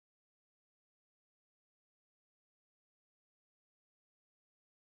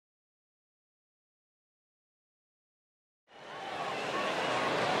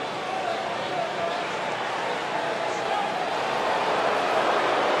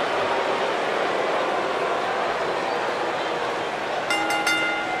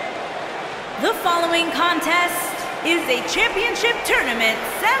following contest is a championship tournament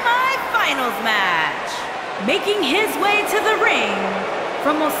semi-finals match. Making his way to the ring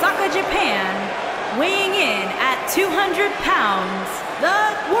from Osaka, Japan, weighing in at 200 pounds,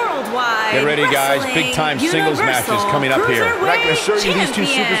 the worldwide Get ready, guys. Big-time singles matches coming up here. And I can assure you these two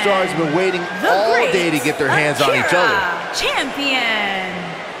superstars have been waiting all day to get their hands on each other. Champion.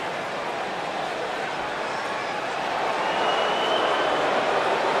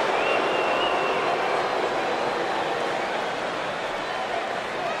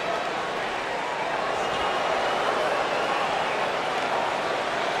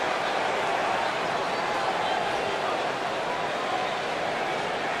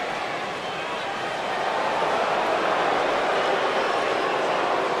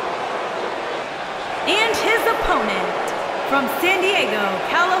 And his opponent from San Diego,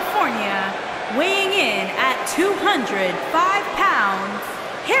 California, weighing in at 205 pounds,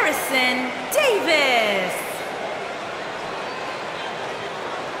 Harrison Davis.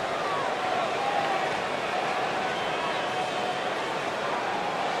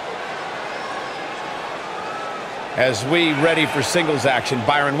 As we ready for singles action,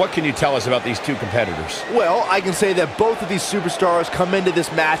 Byron, what can you tell us about these two competitors? Well, I can say that both of these superstars come into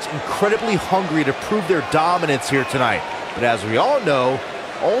this match incredibly hungry to prove their dominance here tonight. But as we all know,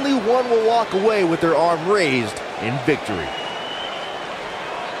 only one will walk away with their arm raised in victory.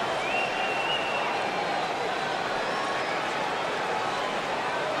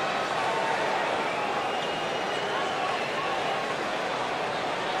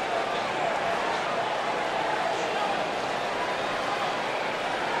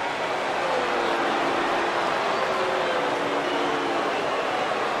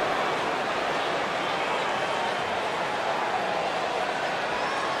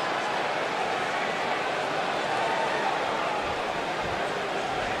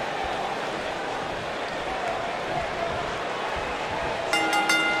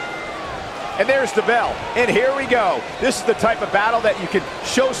 And there's the bell, and here we go. This is the type of battle that you can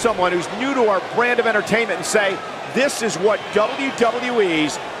show someone who's new to our brand of entertainment and say, this is what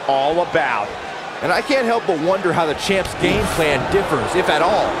WWE's all about. And I can't help but wonder how the champ's game plan differs, if at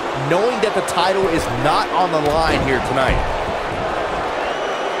all, knowing that the title is not on the line here tonight.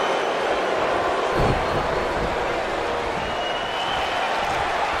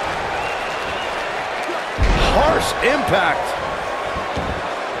 Harsh impact.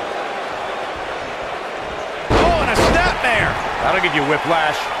 That'll give you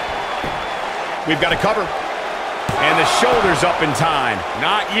whiplash. We've got to cover. And the shoulder's up in time.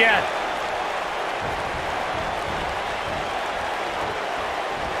 Not yet.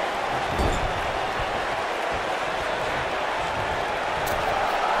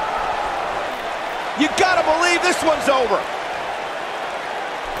 You gotta believe this one's over.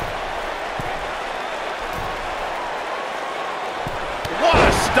 What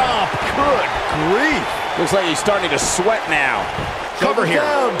a stomp. Good grief. Looks like he's starting to sweat now. Cover here.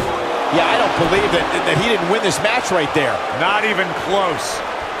 Yeah, I don't believe that he didn't win this match right there. Not even close.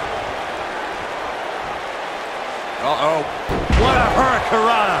 Uh-oh. What a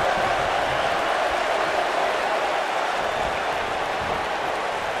hurricanrana.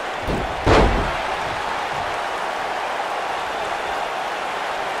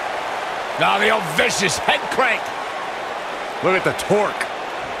 Now the old vicious head crank. Look at the torque.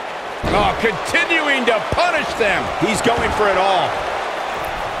 Oh, continuing to punish them. He's going for it all.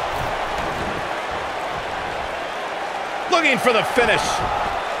 Looking for the finish.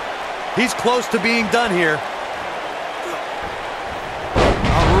 He's close to being done here.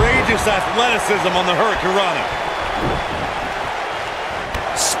 Outrageous athleticism on the hurricanrana.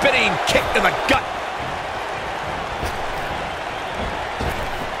 Spinning kick to the gut.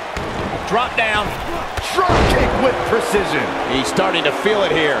 Drop down. Drop kick with precision. He's starting to feel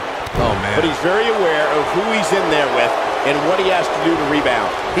it here. Oh, man. But he's very aware of who he's in there with and what he has to do to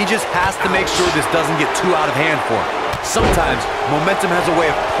rebound. He just has to make sure this doesn't get too out of hand for him. Sometimes momentum has a way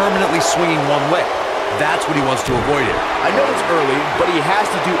of permanently swinging one way. That's what he wants to avoid here. I know it's early, but he has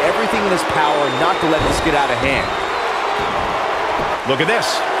to do everything in his power not to let this get out of hand. Look at this.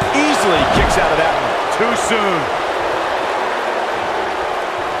 Easily kicks out of that one. Too soon.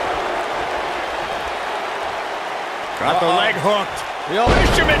 Got the leg hooked. The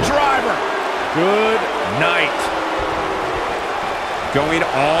fisherman driver. Good night. Going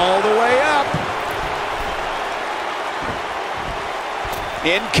all the way up.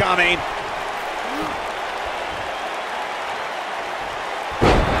 Incoming.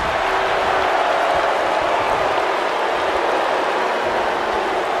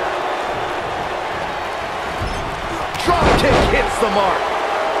 Drop kick hits the mark.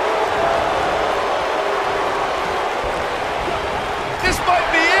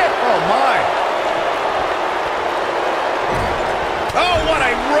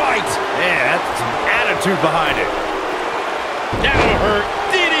 right. Man, that's some attitude behind it. That'll hurt.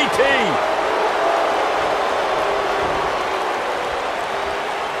 DDT.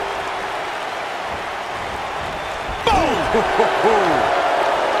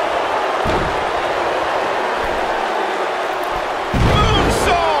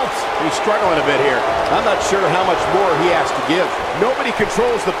 Moonsault! He's struggling a bit here. I'm not sure how much more he has to give. Nobody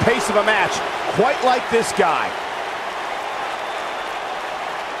controls the pace of a match quite like this guy.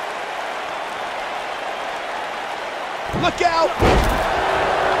 Look out!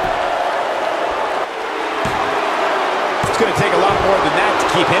 It's going to take a lot more than that to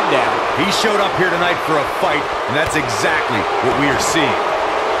keep him down. He showed up here tonight for a fight, and that's exactly what we are seeing.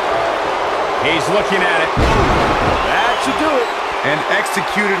 He's looking at it. That should do it. And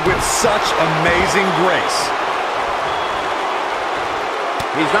executed with such amazing grace.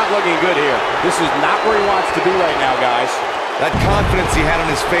 He's not looking good here. This is not where he wants to be right now, guys. That confidence he had on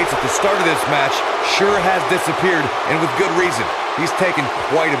his face at the start of this match sure has disappeared, and with good reason. He's taken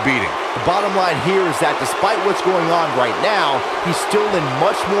quite a beating. The bottom line here is that despite what's going on right now, he's still in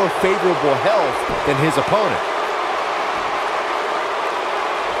much more favorable health than his opponent.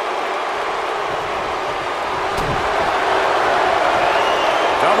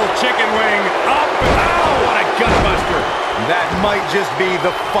 Double chicken wing. Up. Oh, what a gutbuster. That might just be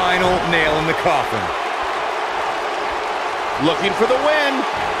the final nail in the coffin. Looking for the win.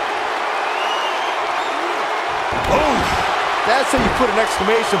 Oof. That's how you put an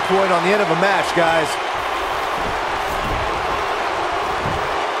exclamation point on the end of a match, guys.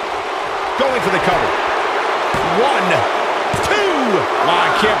 Going for the cover. 1, 2. Oh, I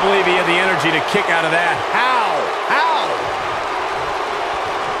can't believe he had the energy to kick out of that. How? How?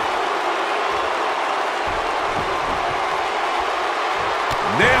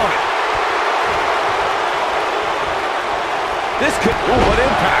 Nailed it. This could... Ooh, what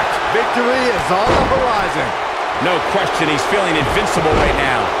impact. Victory is on the horizon. No question, he's feeling invincible right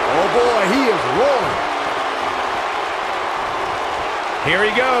now. Oh boy, he is rolling. Here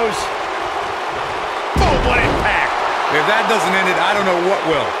he goes. Boom, what impact. If that doesn't end it, I don't know what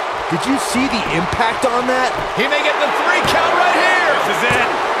will. Did you see the impact on that? He may get the 3 count right here. This is it.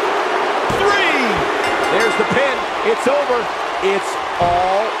 3. There's the pin. It's over. It's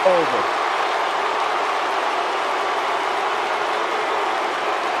all over.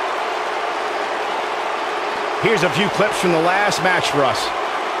 Here's a few clips from the last match for us.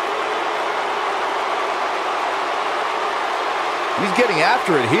 He's getting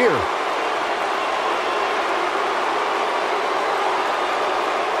after it here.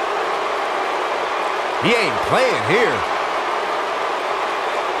 He ain't playing here.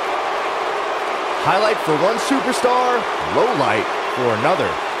 Highlight for one superstar, low light for another.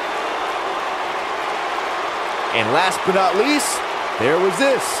 And last but not least, there was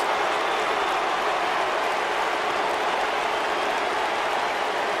this.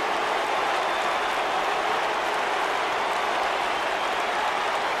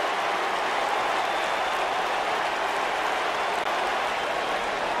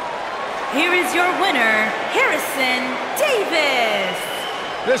 Here is your winner, Harrison Davis.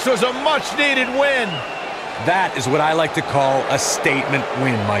 This was a much-needed win. That is what I like to call a statement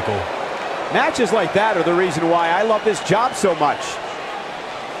win, Michael. Matches like that are the reason why I love this job so much.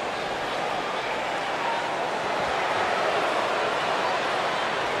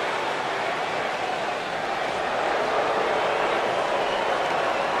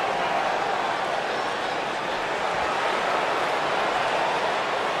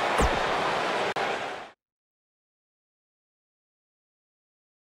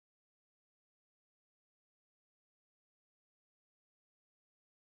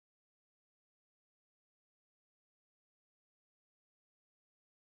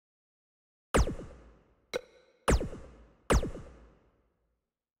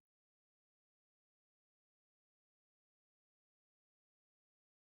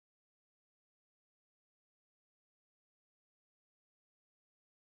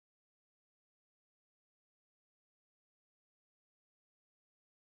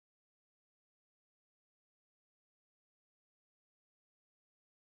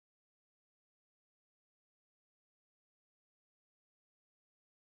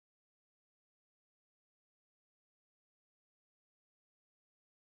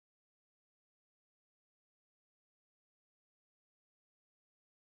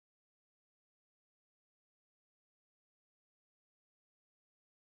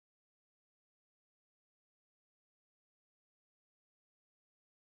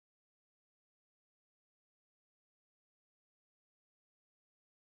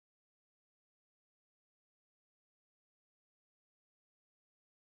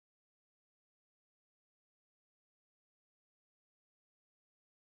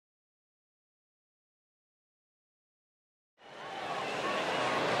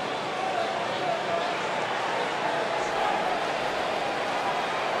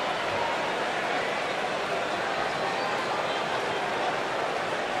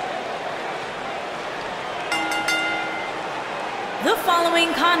 The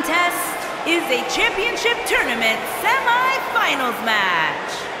following contest is a championship tournament semi-finals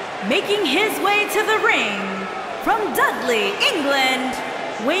match. Making his way to the ring from Dudley, England,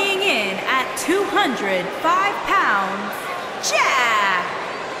 weighing in at 205 pounds, Jack.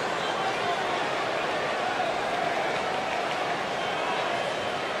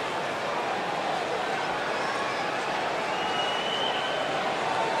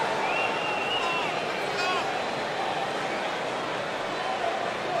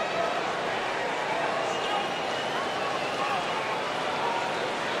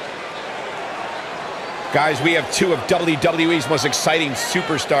 Guys, we have two of WWE's most exciting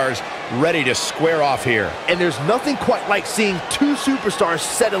superstars ready to square off here. And there's nothing quite like seeing two superstars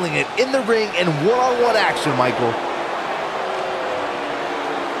settling it in the ring in one-on-one action, Michael.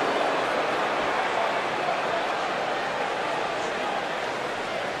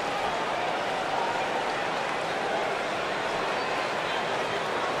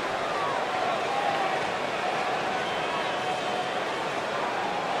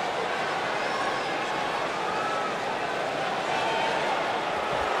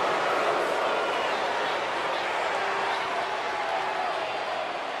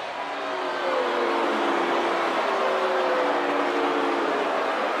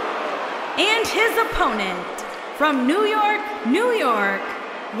 And his opponent, from New York, New York,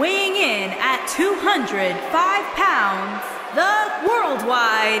 weighing in at 205 pounds, the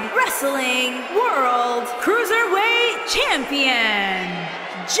Worldwide Wrestling World Cruiserweight Champion,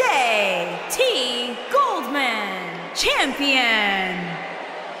 J.T. Goldman, Champion.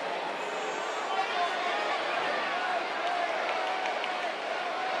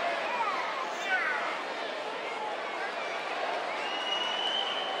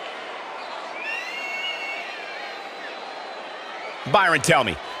 Byron, tell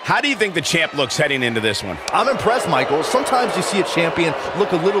me, how do you think the champ looks heading into this one? I'm impressed, Michael. Sometimes you see a champion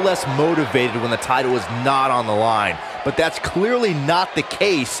look a little less motivated when the title is not on the line, but that's clearly not the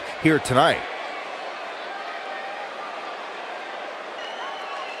case here tonight.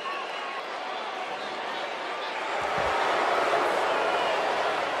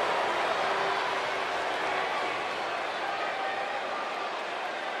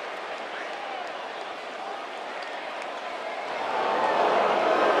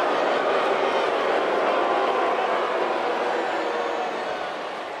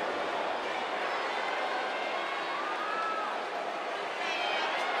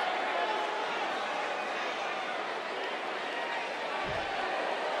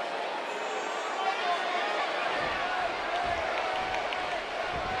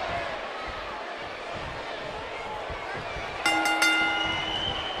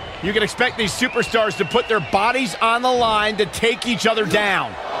 You can expect these superstars to put their bodies on the line to take each other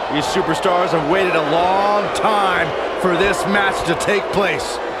down. These superstars have waited a long time for this match to take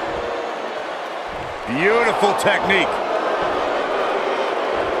place. Beautiful technique.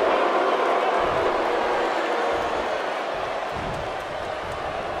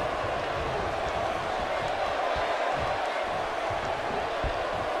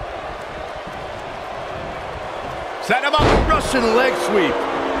 Set him up. Russian leg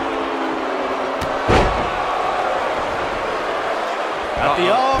sweep.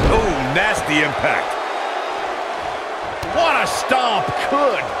 Oh, nasty impact. What a stomp.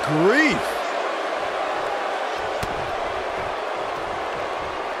 Good grief.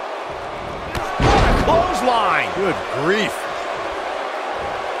 What a clothesline. Good grief.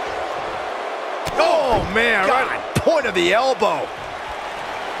 Oh, man, God. right at the point of the elbow.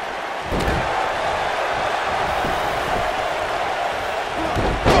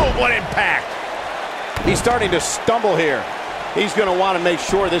 Oh, what impact. He's starting to stumble here. He's going to want to make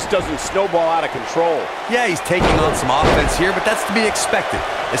sure this doesn't snowball out of control. Yeah, he's taking on some offense here, but that's to be expected,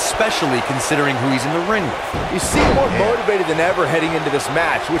 especially considering who he's in the ring with. You seem more motivated than ever heading into this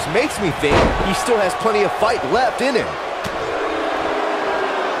match, which makes me think he still has plenty of fight left in him.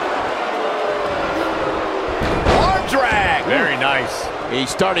 Arm drag. Very nice. He's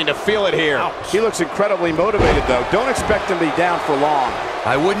starting to feel it here. Ouch. He looks incredibly motivated, though. Don't expect him to be down for long.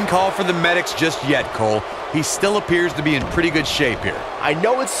 I wouldn't call for the medics just yet, Cole. He still appears to be in pretty good shape here. I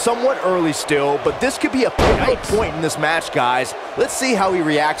know it's somewhat early still, but this could be a pivotal point in this match, guys. Let's see how he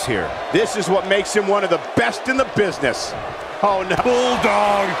reacts here. This is what makes him one of the best in the business. Oh, no.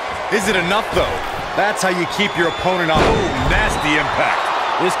 Bulldog. Is it enough, though? That's how you keep your opponent on. Oh, nasty impact.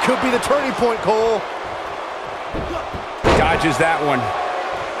 This could be the turning point, Cole. Dodges that one.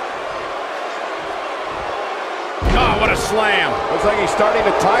 Oh, what a slam. Looks like he's starting to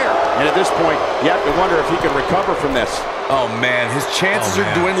tire. And at this point, you have to wonder if he can recover from this. Oh, man, his chances are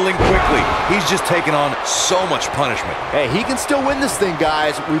dwindling quickly. He's just taken on so much punishment. Hey, he can still win this thing,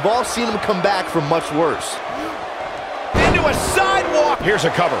 guys. We've all seen him come back from much worse. Into a sidewalk. Here's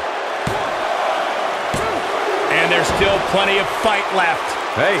a cover. And there's still plenty of fight left.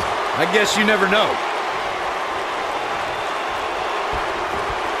 Hey, I guess you never know.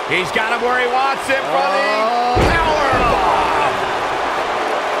 He's got him where he wants it for the powerbomb.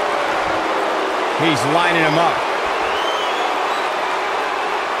 He's lining him up.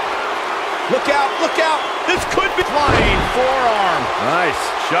 Look out, look out. This could be flying forearm. Nice.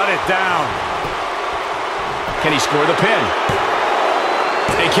 Shut it down. Can he score the pin?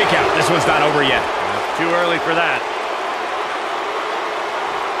 A kick out. This one's not over yet. Too early for that.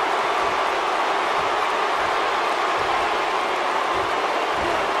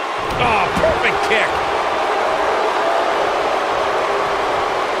 Oh, perfect kick.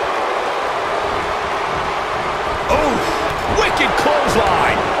 Oh, wicked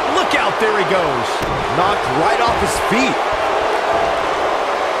clothesline. Look out, there he goes. Knocked right off his feet.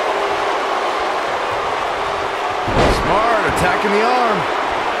 Smart, attacking the arm.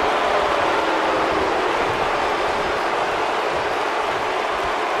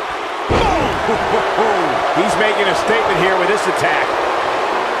 He's making a statement here with this attack.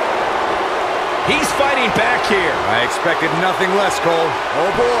 He's fighting back here. I expected nothing less, Cole.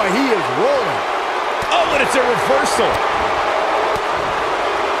 Oh boy, he is rolling. Oh, and it's a reversal.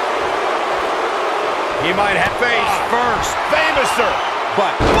 He might have face first. Famouser.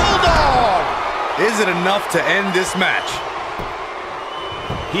 But Bulldog. is it enough to end this match?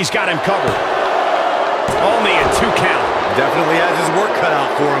 He's got him covered. Only a 2 count. Definitely has his work cut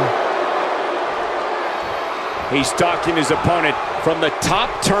out for him. He's stalking his opponent from the top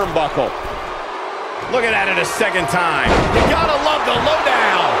turnbuckle. Look at that a second time. You gotta love the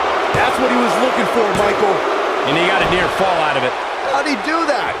lowdown. That's what he was looking for, Michael. And he got a near fall out of it. How'd he do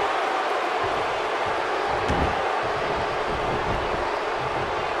that?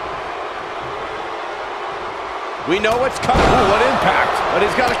 We know what's coming. Ooh, what impact. But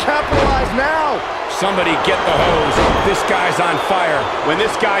he's got to capitalize now. Somebody get the hose. This guy's on fire. When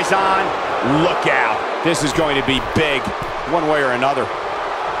this guy's on, look out. This is going to be big, one way or another.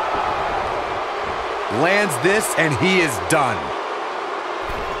 Lands this, and he is done.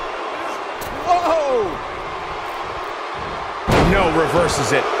 Whoa! No,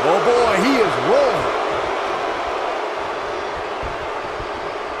 reverses it. Oh boy, he is rolling.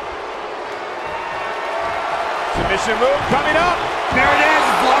 Submission move coming up. There it is.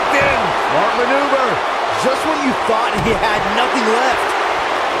 It's locked in. Smart maneuver. Just when you thought he had nothing left.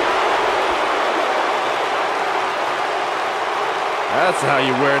 That's how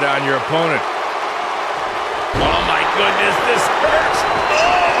you wear down your opponent. Oh, my goodness. This hurts.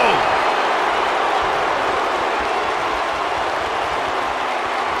 Oh!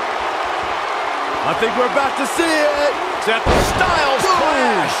 I think we're about to see it. Set the Styles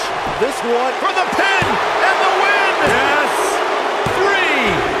Clash. This one. For the pin and the win. Yes.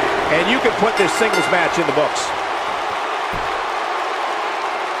 3. And you can put this singles match in the books.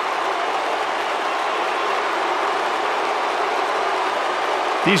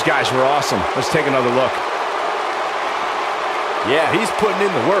 These guys were awesome. Let's take another look. Yeah, he's putting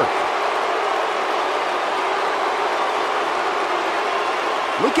in the work.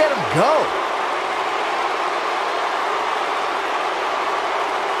 Look at him go.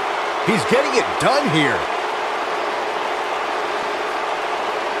 He's getting it done here.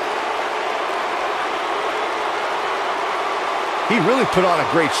 He really put on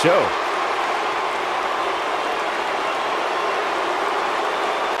a great show.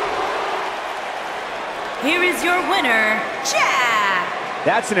 Here is your winner, Jack.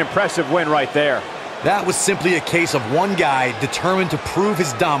 That's an impressive win right there. That was simply a case of one guy determined to prove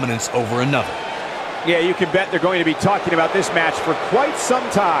his dominance over another. Yeah, you can bet they're going to be talking about this match for quite some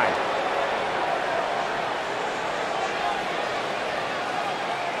time.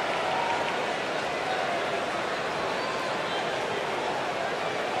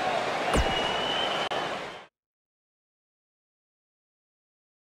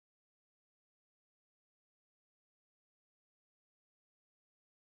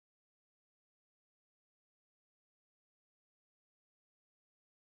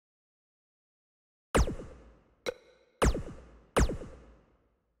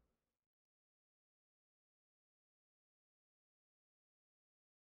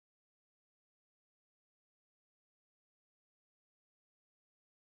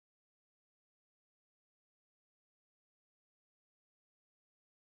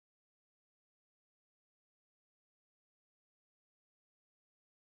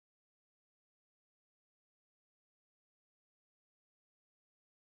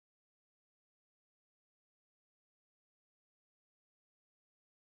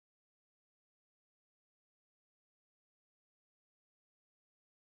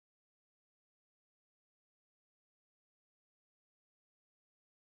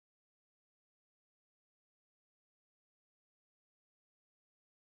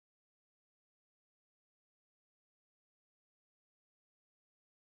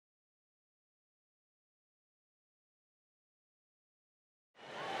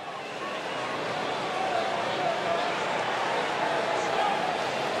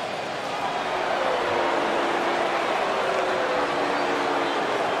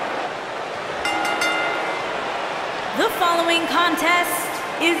 The following contest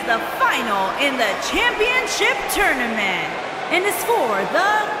is the final in the championship tournament and is for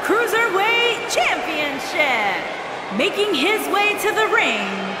the Cruiserweight Championship. Making his way to the ring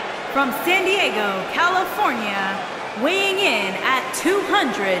from San Diego, California, weighing in at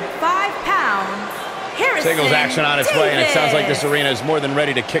 205 pounds, Singles action on its way, and it sounds like this arena is more than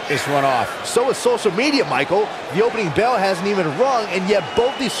ready to kick this one off. So is social media, Michael. The opening bell hasn't even rung, and yet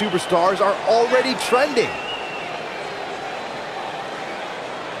both these superstars are already trending.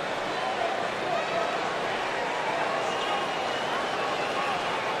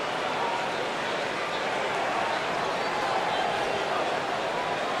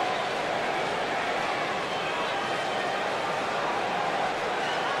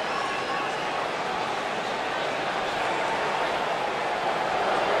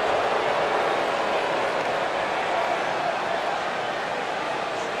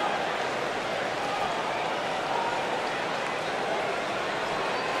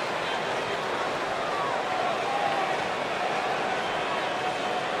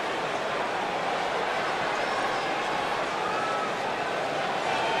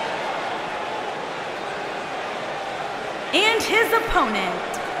 And his opponent,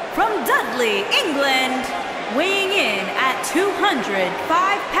 from Dudley, England, weighing in at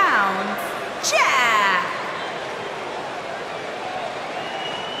 205 pounds, Jack.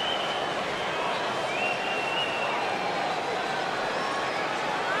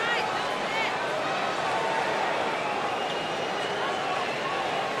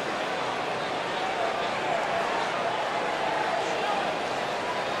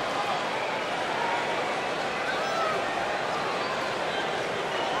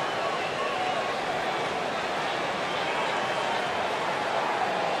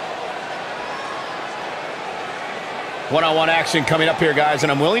 One-on-one action coming up here, guys,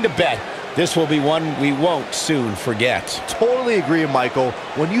 and I'm willing to bet this will be one we won't soon forget. Totally agree, Michael.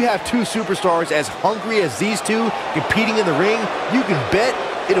 When you have two superstars as hungry as these two competing in the ring, you can bet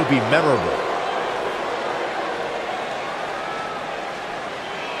it'll be memorable.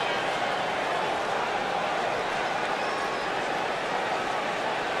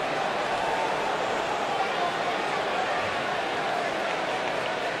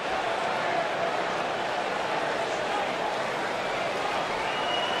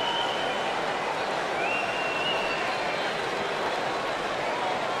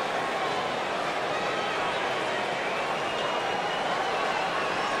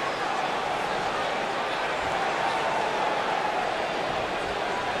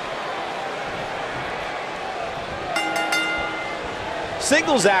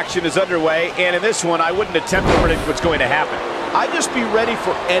 Singles action is underway, and in this one, I wouldn't attempt to predict what's going to happen. I'd just be ready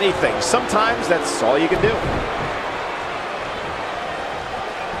for anything. Sometimes that's all you can do.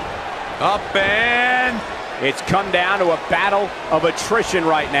 Up and... It's come down to a battle of attrition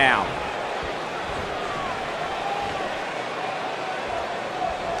right now.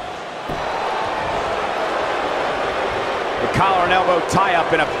 The collar and elbow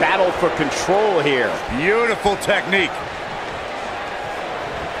tie-up in a battle for control here. Beautiful technique.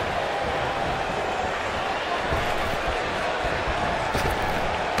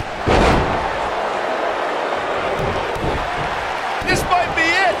 This might be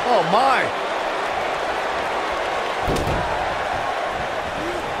it. Oh, my.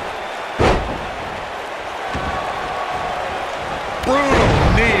 Brutal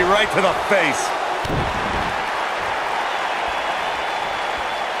knee right to the face.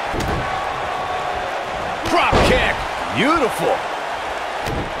 Drop kick. Beautiful.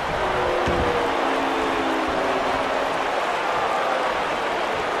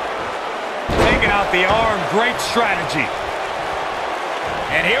 Taking out the arm. Great strategy.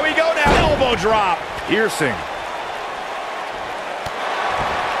 And here we go now. Elbow drop. Piercing.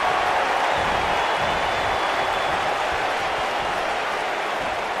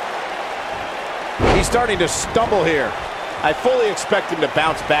 He's starting to stumble here. I fully expect him to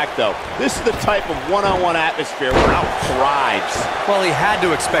bounce back, though. This is the type of one-on-one atmosphere where he thrives. Well, he had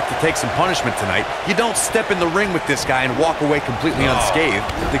to expect to take some punishment tonight. You don't step in the ring with this guy and walk away completely unscathed.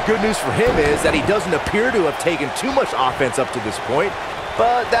 The good news for him is that he doesn't appear to have taken too much offense up to this point,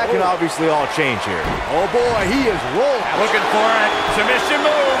 but that can obviously all change here. Oh boy, he is rolling. Looking for it. Submission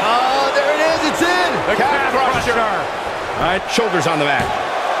move. Oh, there it is. It's in. The calf crusher. All right, shoulders on the mat.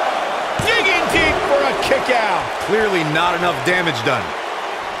 Digging deep for a kick out. Clearly not enough damage done.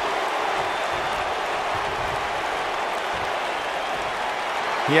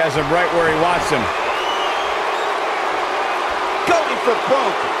 He has him right where he wants him. Going for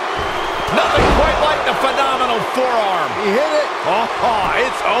broke. Nothing quite like the phenomenal forearm. He hit it. Oh,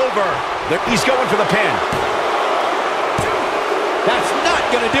 it's over. He's going for the pin. That's not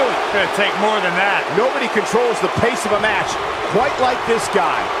going to do it. It's going to take more than that. Nobody controls the pace of a match quite like this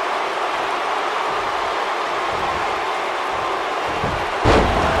guy.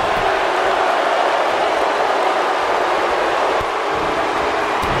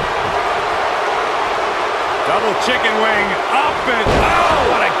 Double chicken wing, up and, oh,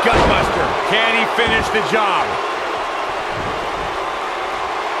 what a gutbuster. Can he finish the job?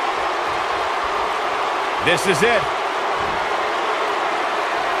 This is it.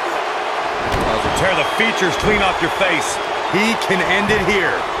 Tear the features clean off your face. He can end it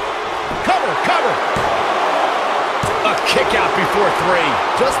here. Cover, cover. A kick out before 3.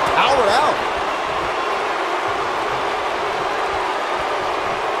 Just powered out.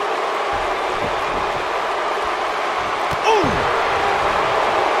 Ooh.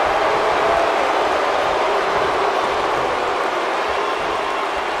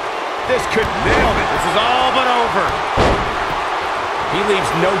 This could nail it. This is all but over. He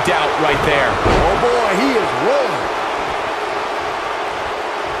leaves no doubt right there. Oh boy, he is rolling.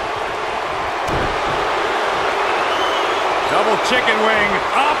 Double chicken wing,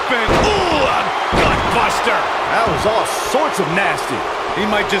 up and, ooh, a gut buster. That was all sorts of nasty. He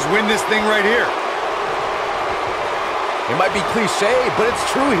might just win this thing right here. It might be cliche, but it's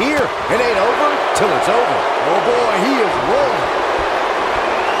true here. It ain't over till it's over. Oh boy, he is rolling.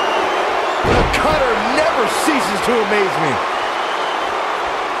 The cutter never ceases to amaze me.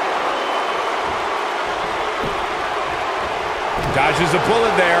 Dodges a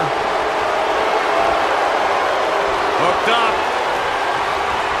bullet there. Hooked up.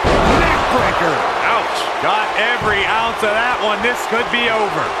 Neckbreaker. Ouch. Got every ounce of that one. This could be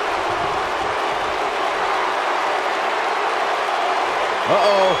over.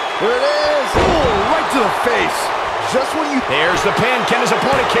 Uh-oh. There it is. Ooh, right to the face. Just when you... There's the pin. Can his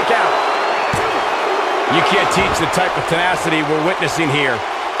opponent kick out? You can't teach the type of tenacity we're witnessing here.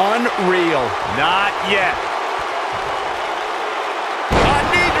 Unreal. Not yet.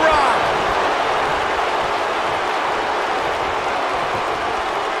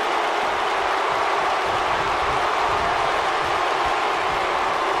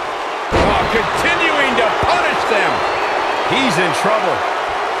 Continuing to punish them. He's in trouble.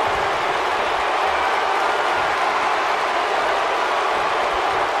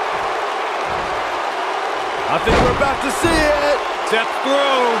 I think we're about to see it. Step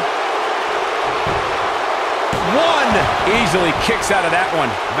through. 1. Easily kicks out of that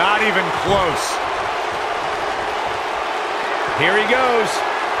one. Not even close. Here he goes.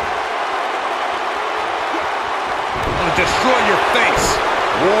 I'm gonna destroy your face.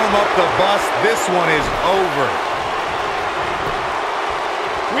 Warm up the bus. This one is over.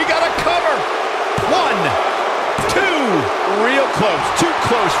 We got a cover. 1, 2. Real close. Too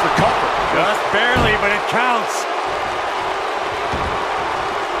close for cover. Just barely, but it counts.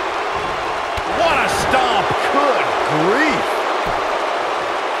 What a stomp. Good grief.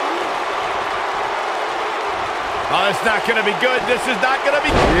 Oh, it's not going to be good. This is not going to be...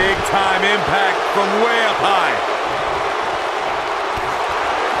 Big time impact from way up high.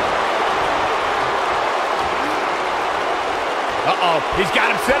 Uh-oh, he's got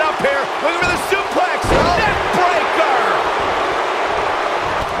him set up here. Looking for the suplex. Neckbreaker.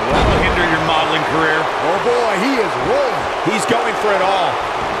 Well, that'll hinder your modeling career. Oh boy, he is rolling. He's going for it all.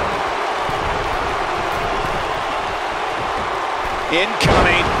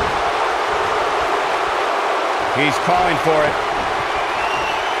 Incoming. He's calling for it.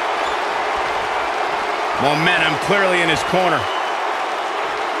 Momentum clearly in his corner.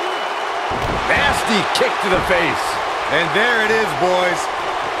 Nasty kick to the face. And there it is, boys.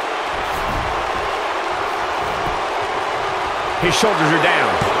 His shoulders are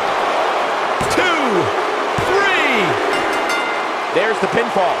down. 2, 3. There's the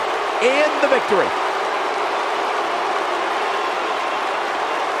pinfall and the victory.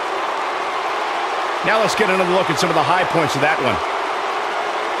 Now let's get another look at some of the high points of that one.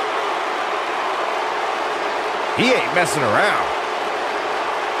 He ain't messing around.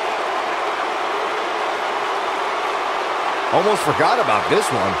 Almost forgot about this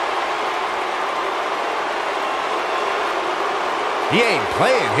one. He ain't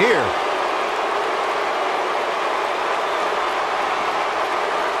playing here.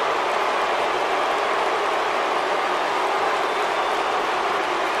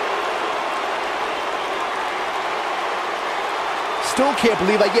 Still can't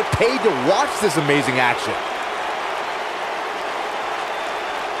believe I get paid to watch this amazing action.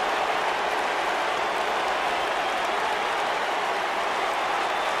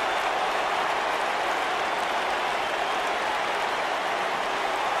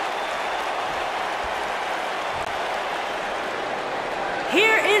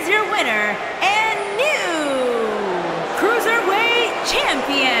 here is your winner and new Cruiserweight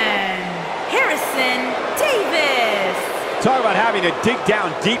Champion, Harrison Davis. Talk about having to dig down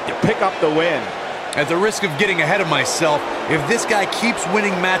deep to pick up the win. At the risk of getting ahead of myself, if this guy keeps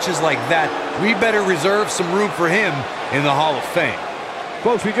winning matches like that, we better reserve some room for him in the Hall of Fame.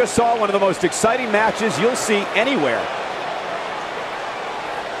 Folks, we just saw one of the most exciting matches you'll see anywhere.